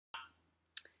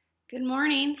Good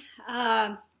morning.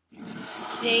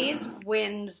 Today is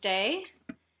Wednesday.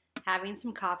 Having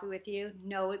some coffee with you.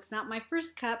 No, it's not my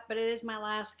first cup, but it is my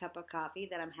last cup of coffee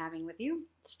that I'm having with you.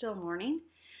 It's still morning.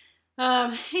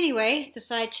 Anyway,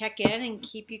 decided to check in and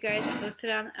keep you guys posted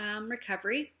on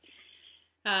recovery.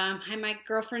 My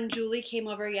girlfriend Julie came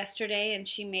over yesterday and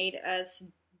she made us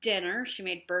dinner. She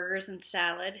made burgers and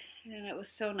salad, and it was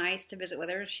so nice to visit with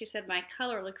her. She said my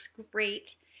color looks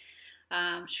great.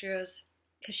 She goes,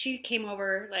 because she came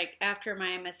over like after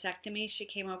my mastectomy. She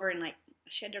came over and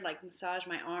she had to massage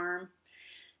my arm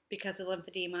because of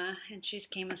lymphedema, and she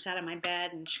just came and sat on my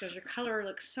bed, and she goes, your color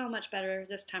looks so much better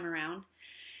this time around.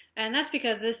 And that's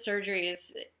because this surgery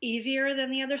is easier than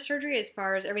the other surgery as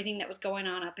far as everything that was going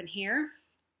on up in here.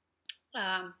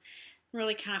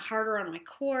 Really kind of harder on my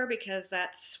core because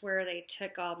that's where they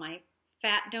took all my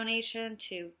fat donation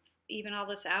to even all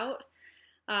this out.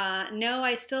 No,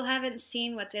 I still haven't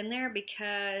seen what's in there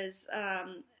because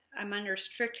I'm under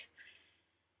strict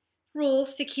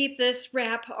rules to keep this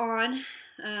wrap on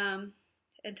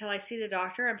until I see the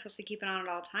doctor. I'm supposed to keep it on at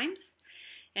all times.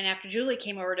 And after Julie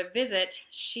came over to visit,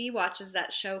 she watches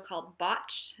that show called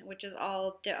Botched, which is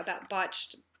all about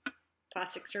botched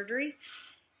plastic surgery.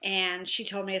 And she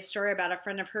told me a story about a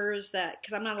friend of hers that,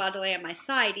 because I'm not allowed to lay on my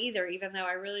side either, even though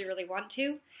I really, really want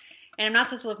to. And I'm not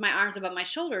supposed to lift my arms above my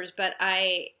shoulders, but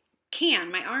I can.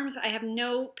 My arms, I have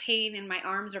no pain in my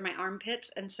arms or my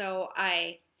armpits, and so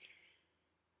I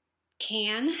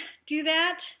can do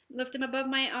that, lift them above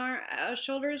my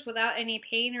shoulders without any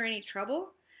pain or any trouble.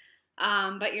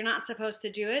 But you're not supposed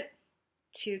to do it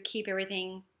to keep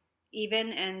everything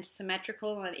even and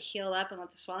symmetrical and let it heal up and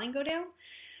let the swelling go down.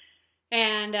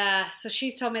 And so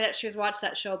she's told me that she was watched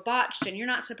that show Botched, and you're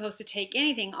not supposed to take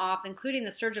anything off, including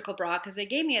the surgical bra, because they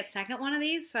gave me a second one of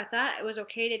these, so I thought it was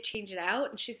okay to change it out.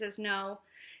 And she says, no.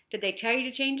 Did they tell you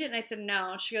to change it? And I said,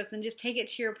 no. She goes, then just take it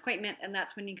to your appointment, and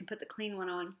that's when you can put the clean one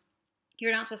on.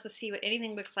 You're not supposed to see what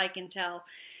anything looks like until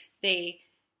they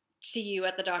see you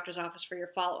at the doctor's office for your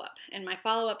follow-up. And my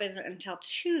follow-up isn't until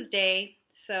Tuesday,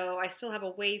 so I still have a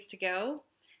ways to go.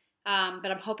 But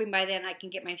I'm hoping by then I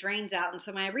can get my drains out. And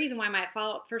so my reason why my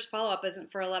first follow-up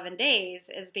isn't for 11 days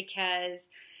is because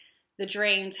the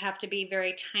drains have to be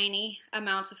very tiny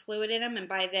amounts of fluid in them. And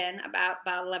by then, about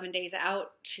 11 days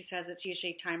out, she says it's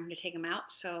usually time to take them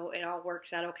out. So it all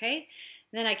works out okay.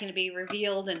 And then I can be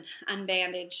revealed and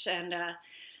unbandaged. And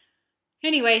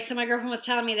anyway, so my girlfriend was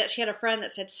telling me that she had a friend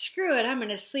that said, screw it, I'm going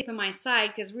to sleep on my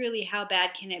side because really how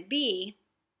bad can it be?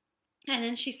 And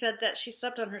then she said that she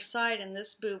slept on her side and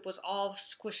this boob was all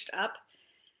squished up.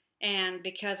 And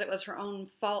because it was her own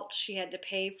fault, she had to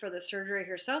pay for the surgery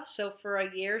herself. So for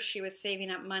a year, she was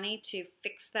saving up money to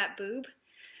fix that boob.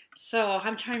 So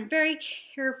I'm trying very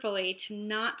carefully to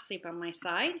not sleep on my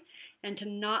side and to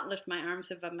not lift my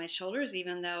arms above my shoulders,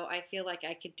 even though I feel like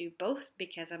I could do both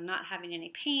because I'm not having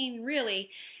any pain. Really,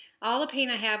 all the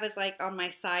pain I have is like on my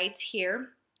sides here.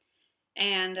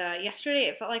 And yesterday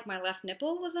it felt like my left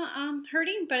nipple was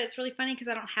hurting, but it's really funny because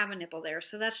I don't have a nipple there.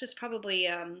 So that's just probably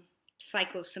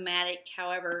psychosomatic,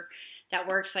 however that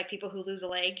works. Like people who lose a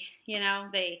leg,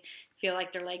 they feel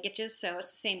like their leg itches. So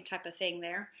it's the same type of thing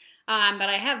there. But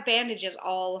I have bandages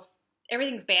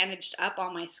everything's bandaged up,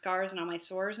 all my scars and all my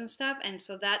sores and stuff. And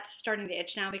so that's starting to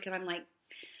itch now because I'm like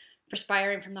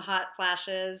perspiring from the hot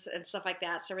flashes and stuff like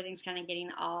that. So everything's kind of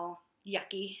getting all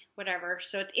yucky, whatever.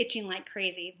 So it's itching like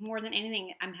crazy. More than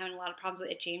anything, I'm having a lot of problems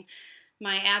with itching.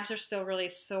 My abs are still really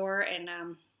sore, and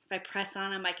if I press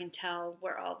on them, I can tell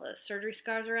where all the surgery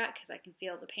scars are at because I can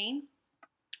feel the pain.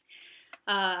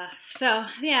 So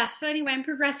anyway, I'm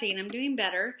progressing. I'm doing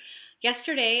better.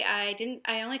 Yesterday,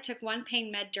 I only took one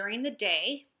pain med during the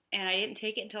day, and I didn't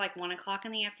take it until like 1 o'clock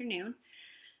in the afternoon.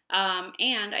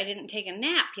 And I didn't take a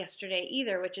nap yesterday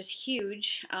either, which is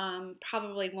huge.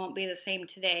 Probably won't be the same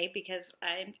today because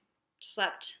I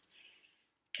slept,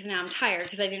 because now I'm tired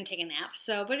because I didn't take a nap.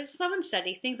 So, but it's slow and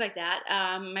steady, things like that.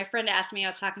 My friend asked me, I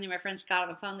was talking to my friend Scott on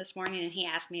the phone this morning, and he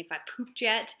asked me if I pooped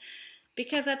yet,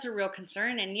 because that's a real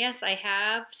concern. And yes, I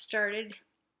have started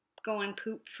going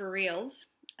poop for reals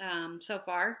so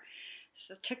far.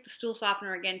 So I took the stool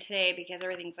softener again today because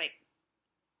everything's like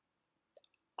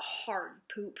hard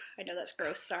poop. I know that's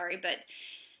gross, sorry,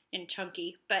 and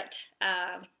chunky, but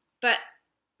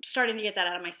starting to get that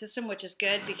out of my system, which is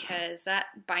good because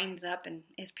that binds up and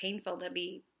is painful to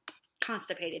be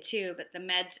constipated too. But the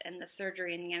meds and the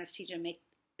surgery and the anesthesia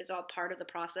is all part of the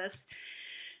process.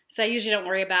 So I usually don't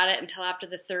worry about it until after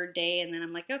the third day, and then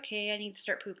I'm like, okay, I need to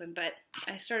start pooping. But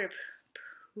I started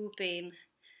pooping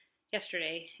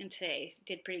yesterday, and today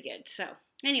did pretty good. So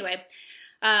anyway,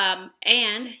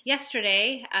 And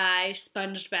yesterday I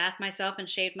sponged bath myself and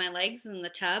shaved my legs in the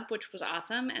tub, which was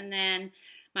awesome. And then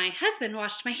my husband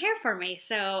washed my hair for me.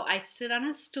 So I stood on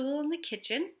a stool in the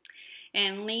kitchen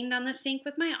and leaned on the sink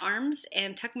with my arms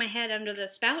and tucked my head under the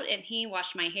spout, and he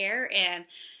washed my hair. And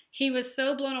he was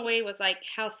so blown away with like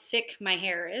how thick my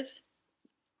hair is,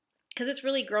 because it's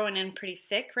really growing in pretty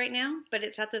thick right now, but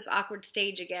it's at this awkward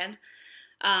stage again,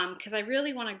 because I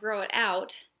really want to grow it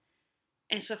out.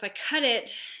 And so if I cut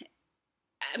it,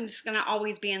 I'm just going to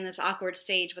always be in this awkward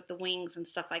stage with the wings and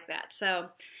stuff like that. So,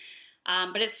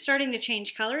 but it's starting to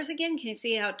change colors again. Can you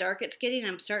see how dark it's getting?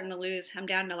 I'm starting to lose. I'm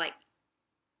down to like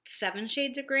 7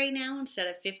 shades of gray now instead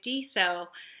of 50. So,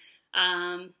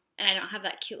 and I don't have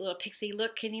that cute little pixie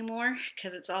look anymore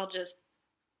because it's all just,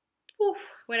 whew,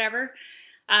 whatever.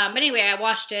 But anyway, I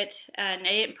washed it and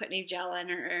I didn't put any gel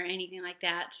in or anything like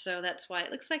that. So that's why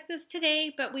it looks like this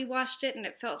today. But we washed it and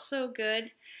it felt so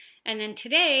good. And then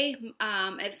today,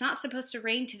 it's not supposed to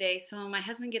rain today. So when my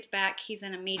husband gets back, he's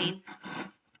in a meeting,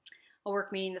 a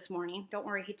work meeting this morning. Don't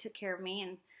worry, he took care of me,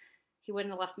 and he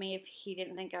wouldn't have left me if he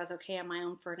didn't think I was okay on my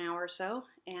own for an hour or so.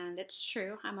 And it's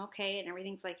true, I'm okay, and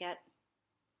everything's like at,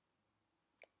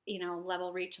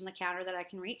 level reach on the counter that I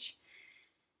can reach.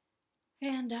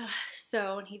 And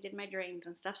and he did my drains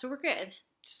and stuff, so we're good.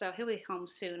 So he'll be home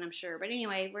soon, I'm sure. But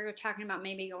anyway, we're talking about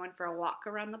maybe going for a walk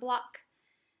around the block,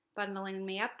 bundling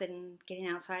me up and getting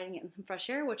outside and getting some fresh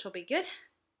air, which will be good.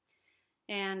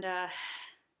 And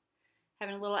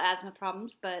having a little asthma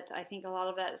problems, but I think a lot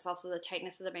of that is also the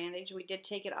tightness of the bandage. We did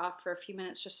take it off for a few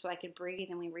minutes just so I could breathe,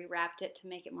 and we rewrapped it to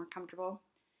make it more comfortable.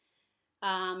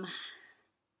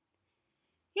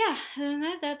 Yeah, other than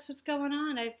that, that's what's going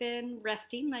on. I've been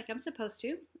resting like I'm supposed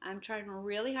to. I'm trying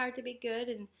really hard to be good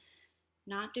and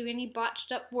not do any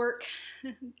botched up work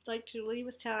like Julie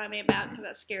was telling me about, because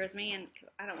that scares me and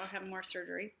I don't want to have more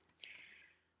surgery.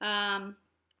 Hot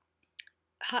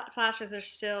flashes are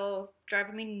still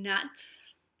driving me nuts.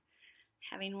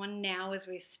 Having one now as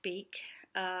we speak.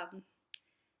 But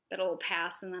it'll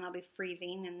pass and then I'll be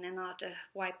freezing and then I'll have to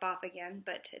wipe off again,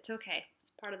 but it's okay.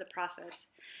 It's part of the process.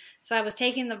 So I was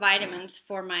taking the vitamins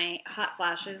for my hot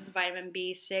flashes, vitamin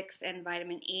B6 and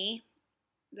vitamin E,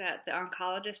 that the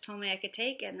oncologist told me I could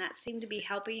take, and that seemed to be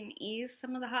helping ease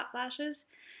some of the hot flashes.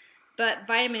 But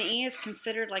vitamin E is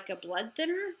considered like a blood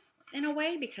thinner in a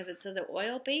way because it's the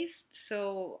oil based,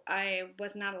 so I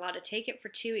was not allowed to take it for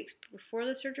 2 weeks before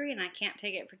the surgery, and I can't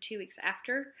take it for 2 weeks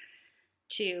after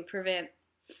to prevent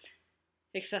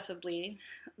excessive bleeding,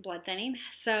 blood thinning.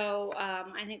 So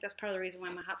I think that's part of the reason why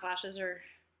my hot flashes are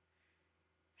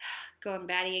going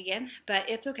batty again, but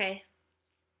it's okay.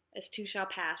 This too shall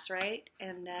pass, right?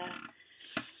 And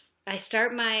I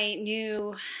start my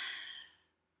new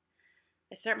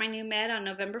med on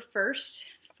November 1st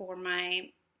for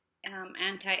my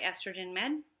anti-estrogen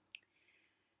med,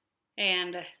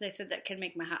 and they said that could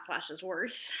make my hot flashes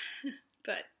worse.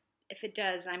 But if it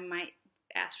does, I might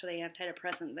ask for the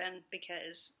antidepressant then,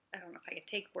 because I don't know if I could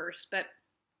take worse. But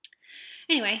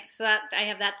anyway, so that I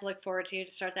have that to look forward to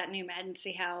start that new med and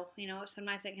see how,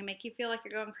 sometimes it can make you feel like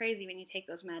you're going crazy when you take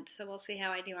those meds. So we'll see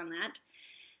how I do on that.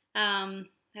 I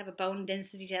have a bone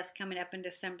density test coming up in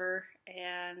December,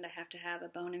 and I have to have a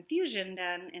bone infusion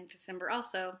done in December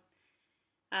also,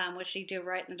 which you do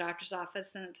right in the doctor's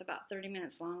office, and it's about 30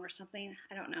 minutes long or something.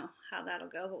 I don't know how that'll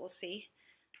go, but we'll see.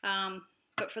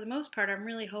 But for the most part, I'm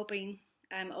really hoping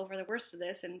I'm over the worst of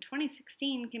this, and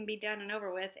 2016 can be done and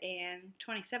over with, and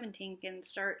 2017 can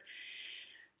start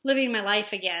living my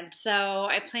life again. So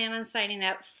I plan on signing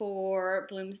up for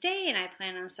Bloomsday, and I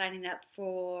plan on signing up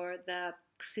for the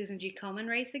Susan G. Komen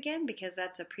race again, because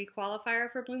that's a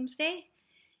pre-qualifier for Bloomsday.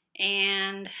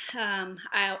 And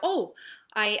I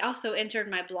also entered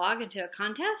my blog into a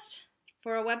contest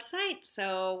for a website,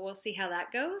 so we'll see how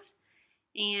that goes.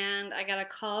 And I got a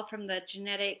call from the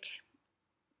genetic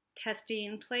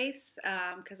testing place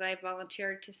because I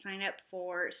volunteered to sign up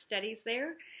for studies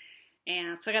there,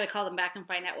 and so I got to call them back and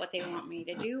find out what they want me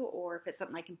to do, or if it's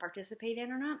something I can participate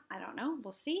in or not. I don't know.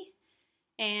 We'll see.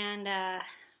 And yeah,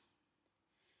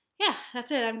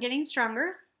 that's it. I'm getting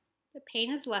stronger. The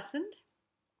pain has lessened.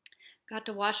 Got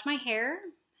to wash my hair.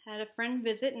 Had a friend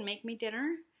visit and make me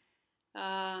dinner.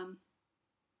 Gonna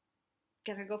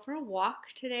go for a walk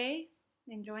today.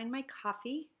 Enjoying my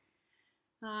coffee.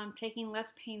 Taking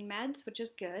less pain meds, which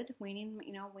is good.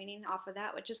 Weaning off of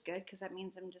that, which is good, because that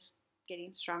means I'm just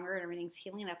getting stronger and everything's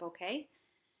healing up okay.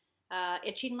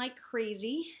 Itching like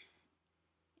crazy.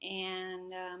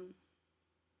 And,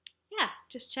 yeah,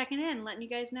 just checking in, letting you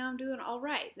guys know I'm doing all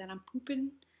right. That I'm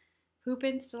pooping,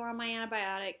 still on my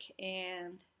antibiotic,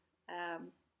 and,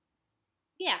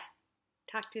 yeah,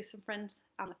 talk to some friends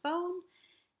on the phone.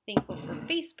 Thankful for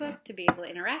Facebook to be able to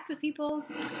interact with people.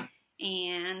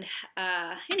 And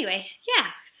anyway, yeah,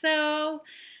 so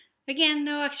again,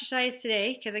 no exercise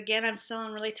today because, again, I'm still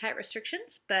on really tight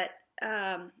restrictions, but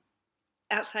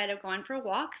outside of going for a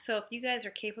walk. So if you guys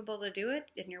are capable to do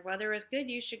it and your weather is good,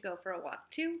 you should go for a walk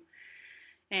too.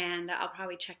 And I'll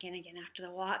probably check in again after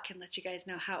the walk and let you guys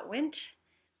know how it went.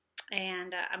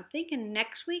 And I'm thinking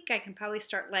next week I can probably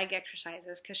start leg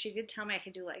exercises because she did tell me I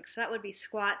could do legs. So that would be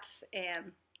squats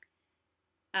and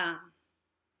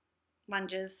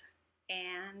lunges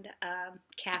and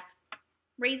calf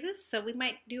raises. So we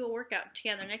might do a workout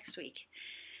together next week,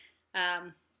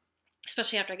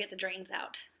 especially after I get the drains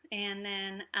out. And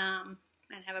then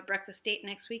I'd have a breakfast date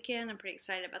next weekend. I'm pretty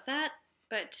excited about that.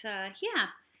 But yeah,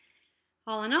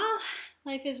 all in all,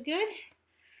 life is good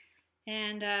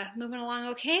and moving along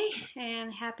okay.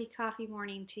 And happy coffee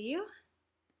morning to you.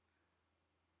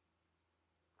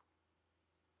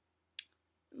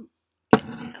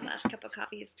 That last cup of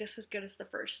coffee is just as good as the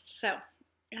first. So,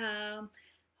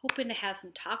 hoping to have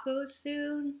some tacos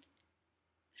soon.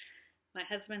 My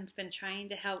husband's been trying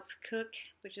to help cook,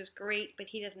 which is great, but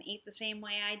he doesn't eat the same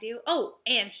way I do. Oh,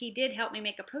 and he did help me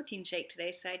make a protein shake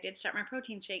today, so I did start my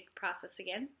protein shake process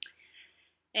again.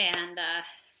 And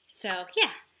so,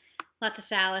 yeah, lots of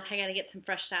salad. I got to get some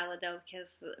fresh salad, though,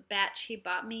 because the batch he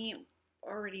bought me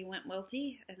already went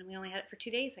wilty, and we only had it for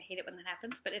 2 days. I hate it when that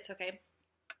happens, but it's okay.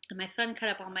 And my son cut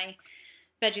up all my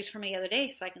veggies for me the other day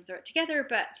so I can throw it together.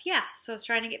 But, yeah, so I was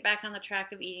trying to get back on the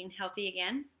track of eating healthy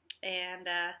again. And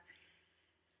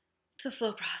it's a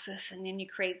slow process, and then you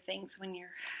crave things when you're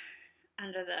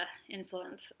under the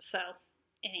influence. So,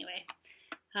 anyway,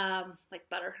 like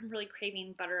butter. I'm really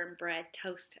craving butter and bread,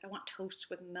 toast. I want toast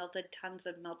with tons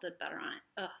of melted butter on it.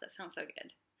 Oh, that sounds so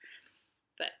good.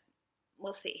 But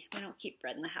we'll see. We don't keep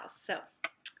bread in the house, so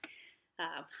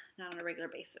not on a regular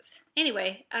basis.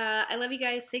 Anyway, I love you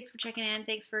guys. Thanks for checking in.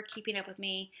 Thanks for keeping up with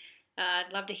me.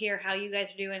 I'd love to hear how you guys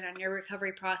are doing on your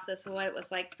recovery process and what it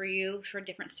was like for you for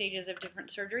different stages of different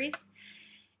surgeries.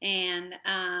 And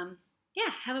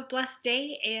yeah, have a blessed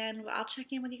day, and I'll check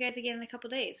in with you guys again in a couple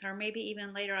days, or maybe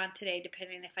even later on today,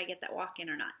 depending if I get that walk in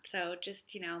or not. So just,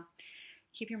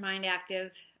 keep your mind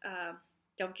active.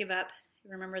 Don't give up.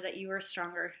 Remember that you are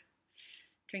stronger.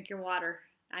 Drink your water.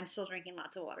 I'm still drinking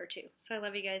lots of water too. So I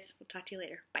love you guys. We'll talk to you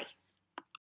later. Bye.